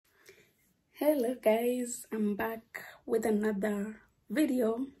Hello guys, I'm back with another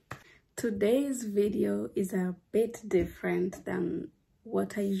video. Today's video is a bit different than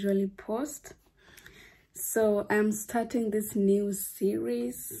what I usually post. So I'm starting this new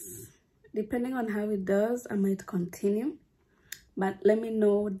series. Depending on how it does, I might continue. But let me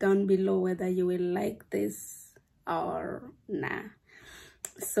know down below whether you will like this or nah.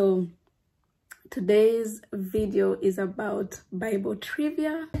 So today's video is about Bible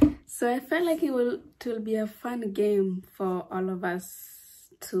trivia. So I felt like it will be a fun game for all of us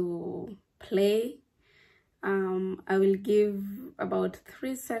to play. I will give about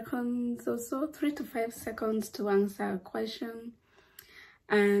 3 seconds or so, 3 to 5 seconds to answer a question.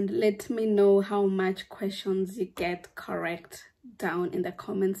 And let me know how much questions you get correct down in the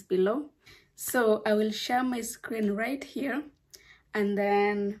comments below. So I will share my screen right here, and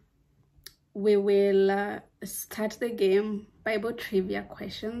then we will start the game. Bible trivia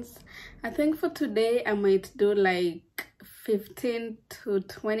questions. I think for today I might do like 15 to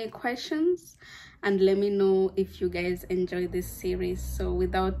 20 questions, and let me know if you guys enjoy this series. So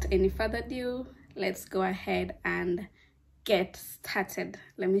without any further ado, let's go ahead and get started.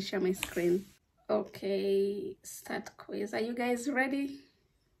 Let me share my screen. Okay, start quiz. Are you guys ready?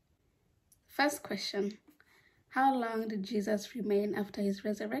 First question: how long did Jesus remain after his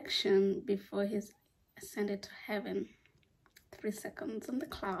resurrection before he ascended to heaven? 3 seconds on the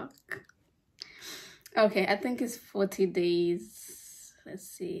clock. Okay, I think it's 40 days. Let's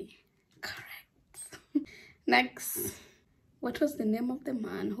see. Correct. Next. What was the name of the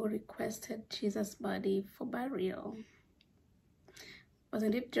man who requested Jesus' body for burial?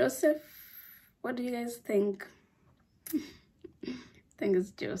 Wasn't it Joseph? What do you guys think? I think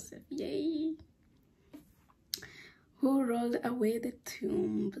it's Joseph. Yay. Who rolled away the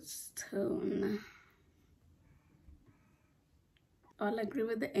tombstone? All agree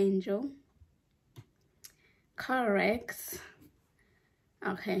with the angel. Correct.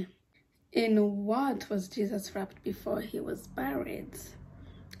 Okay. In what was Jesus wrapped before he was buried?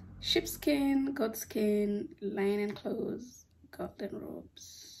 Sheepskin, goatskin, linen clothes, golden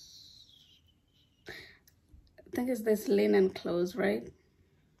robes. I think it's this linen clothes, right?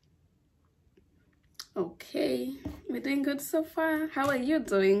 Okay, we're doing good so far. How are you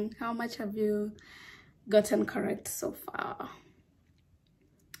doing? How much have you gotten correct so far?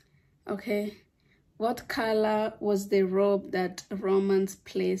 Okay, what color was the robe that Romans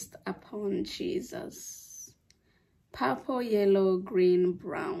placed upon Jesus? Purple, yellow, green,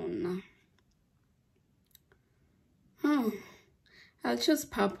 brown. I'll choose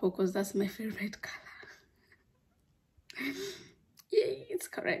purple because that's my favorite color. Yay, it's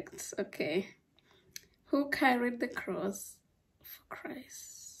correct. Okay. Who carried the cross for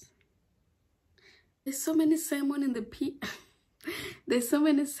Christ? There's so many Simon in the There's so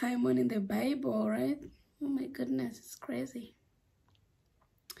many Simon in the Bible, right? Oh my goodness, it's crazy.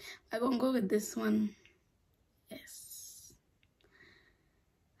 I'm gonna go with this one. Yes.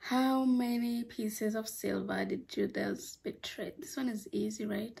 How many pieces of silver did Judas betray? This one is easy,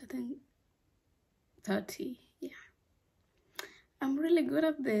 right? I think 30. Yeah. I'm really good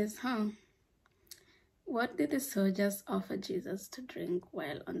at this, huh? What did the soldiers offer Jesus to drink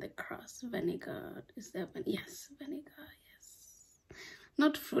while on the cross? Vinegar. Is there yes, vinegar, yes.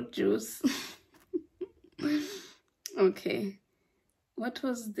 Not fruit juice. Okay. What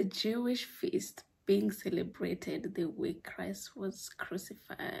was the Jewish feast being celebrated the week Christ was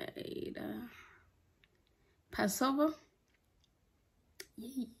crucified? Passover?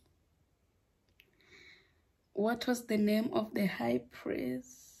 Yay. What was the name of the high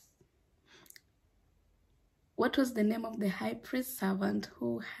priest? What was the name of the high priest servant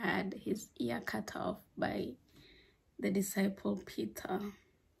who had his ear cut off by the disciple Peter?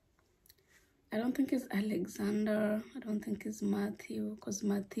 I don't think it's Alexander. I don't think it's Matthew, because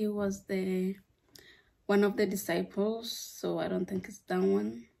Matthew was one of the disciples, so I don't think it's that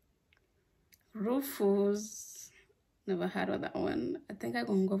one. Rufus, never heard of that one. I think I'm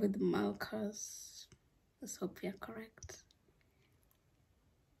gonna go with Malchus. Let's hope we are correct.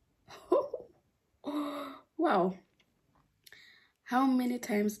 Wow. How many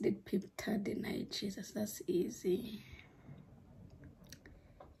times did Peter deny Jesus? That's easy.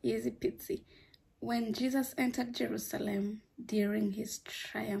 Easy peasy. When Jesus entered Jerusalem during his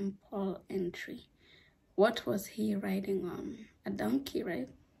triumphal entry, what was he riding on? A donkey, right?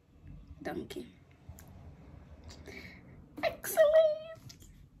 Donkey. Excellent.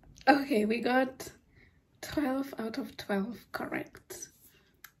 Okay, we got 12 out of 12 correct.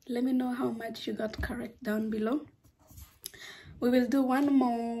 Let me know how much you got correct down below. We will do one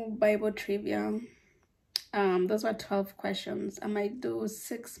more Bible trivia those were 12 questions. I might do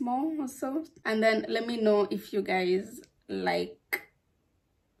 6 more or so, and then let me know if you guys like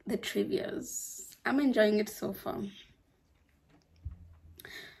the trivias. I'm enjoying it so far.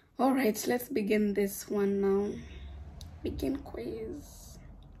 All right, let's begin this one now. Begin quiz.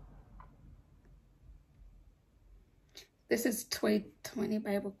 This is 20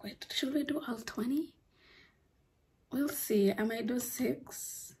 Bible quiz. Should we do all 20? We'll see. I might do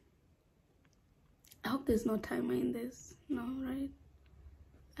 6. I hope there's no timer in this. No, right?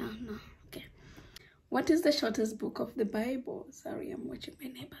 Oh, no. Okay. What is the shortest book of the Bible? Sorry, I'm watching my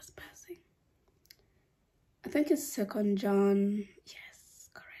neighbors passing. I think it's 2 John. Yes,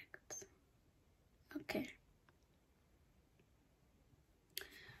 correct. Okay.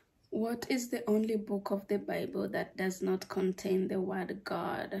 What is the only book of the Bible that does not contain the word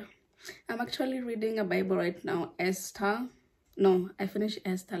God? I'm actually reading a Bible right now, Esther. No, I finished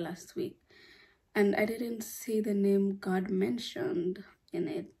Esther last week. And I didn't see the name God mentioned in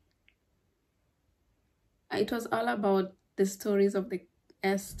it. It was all about the stories of the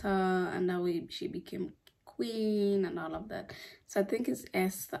Esther and how she became queen and all of that. So I think it's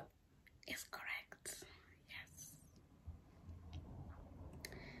Esther. Is correct. Yes.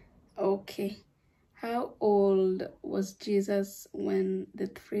 Okay. How old was Jesus when the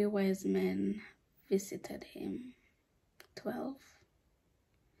 3 wise men visited him? 12.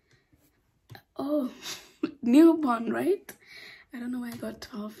 Oh, newborn, right? I don't know where I got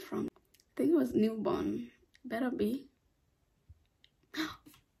 12 from. I think it was newborn. Better be.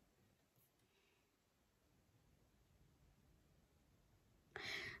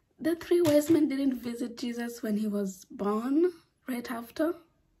 The 3 wise men didn't visit Jesus when he was born, right after.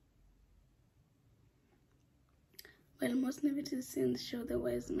 Well, most nativity scenes show the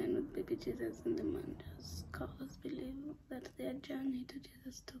wise men with baby Jesus in the manger. Scholars believe that their journey to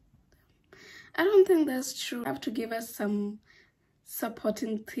Jesus took them. I don't think that's true. I have to give us some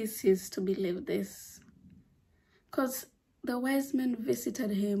supporting thesis to believe this. Because the wise men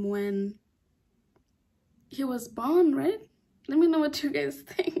visited him when he was born, right? Let me know what you guys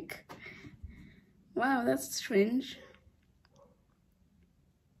think. Wow, that's strange.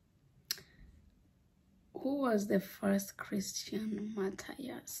 Who was the first Christian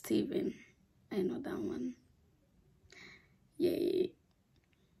martyr? Stephen. I know that one. Yay.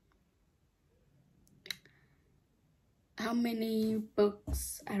 How many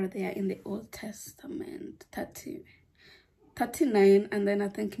books are there in the Old Testament? 39, and then I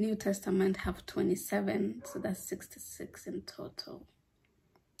think New Testament have 27, so that's 66 in total.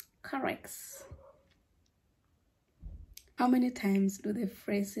 Correct. How many times do the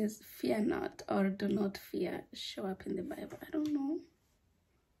phrases fear not or do not fear show up in the Bible? I don't know.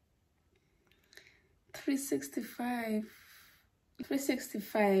 365.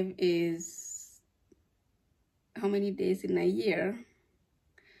 365 is how many days in a year?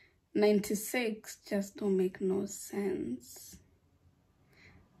 96 just don't make no sense.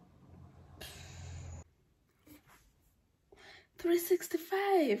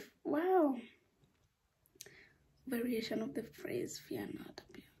 365. Wow. Variation of the phrase fear not.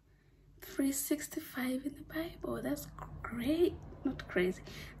 365 in the Bible. That's great. Not crazy.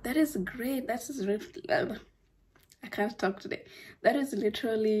 That is great. That is really, I can't talk today. That is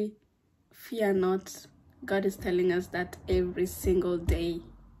literally fear not. God is telling us that every single day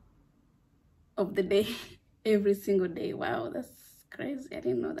of the day. Every single day. Wow, that's crazy. I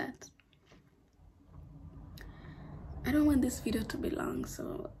didn't know that. I don't want this video to be long,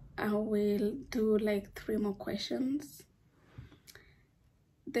 so I will do like 3 more questions.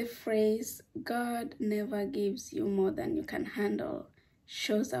 The phrase, God never gives you more than you can handle,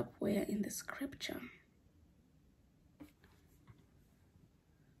 shows up where in the scripture?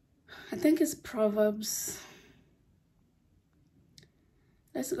 I think it's Proverbs.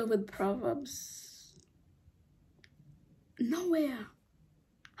 Let's go with Proverbs. Nowhere.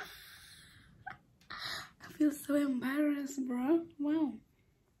 I feel so embarrassed, bro. Wow.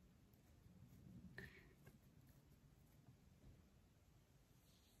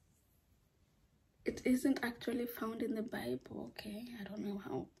 It isn't actually found in the Bible, okay? I don't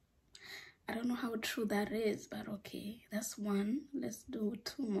know how true that is, but okay. That's 1. Let's do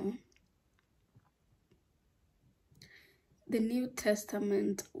 2 more. The New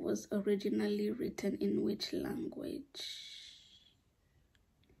Testament was originally written in which language?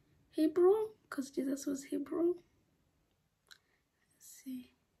 Hebrew? Because Jesus was Hebrew. Let's see.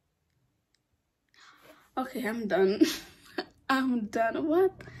 Okay, I'm done. I'm done.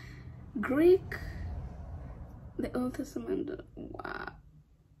 What? Greek? The Old Testament. Wow.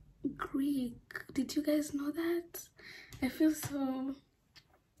 Greek. Did you guys know that? I feel so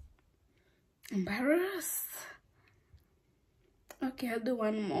embarrassed. Okay, I'll do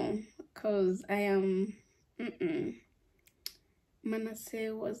one more because I am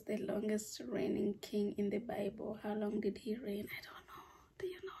Manasseh was the longest reigning king in the Bible. How long did he reign? I don't know. Do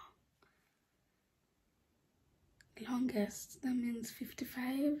you know? Longest, that means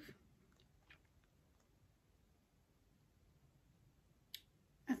 55.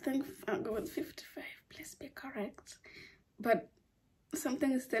 I think I'll go with 55. Please be correct. But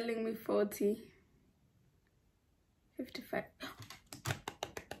something is telling me 40. 55.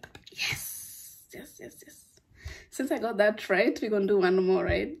 Yes. Since I got that right, we're gonna do one more,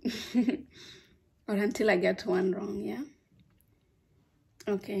 right? Or until I get one wrong, yeah?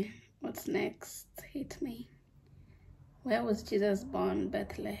 Okay, what's next? Hit me. Where was Jesus born?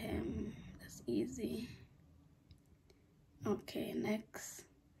 Bethlehem. That's easy. Okay, next.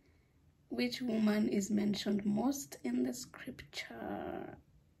 Which woman is mentioned most in the scripture?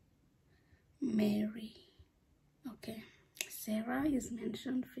 Mary. Okay. Sarah is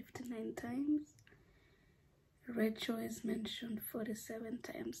mentioned 59 times. Rachel is mentioned 47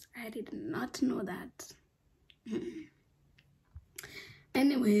 times. I did not know that.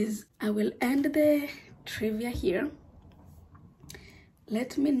 Anyways, I will end the trivia here.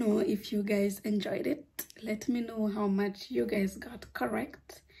 Let me know if you guys enjoyed it. Let me know how much you guys got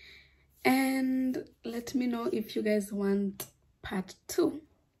correct. And let me know if you guys want part 2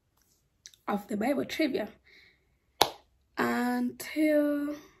 of the Bible trivia.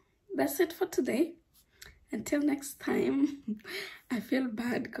 Until that's it for today. Until next time. I feel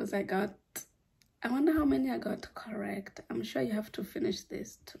bad because I wonder how many I got correct. I'm sure you have to finish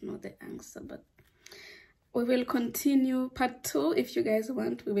this to know the answer, but we will continue part 2 if you guys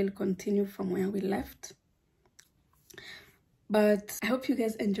want. We will continue from where we left. But I hope you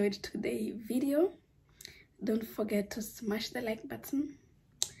guys enjoyed today's video. Don't forget to smash the like button.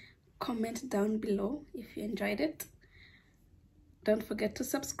 Comment down below if you enjoyed it. Don't forget to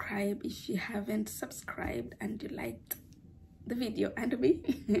subscribe if you haven't subscribed and you liked the video and me.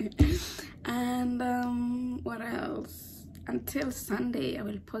 And what else? Until Sunday, I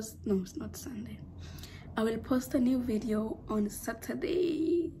will post. No, it's not Sunday. I will post a new video on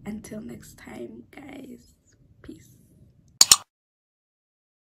Saturday. Until next time, guys. Peace.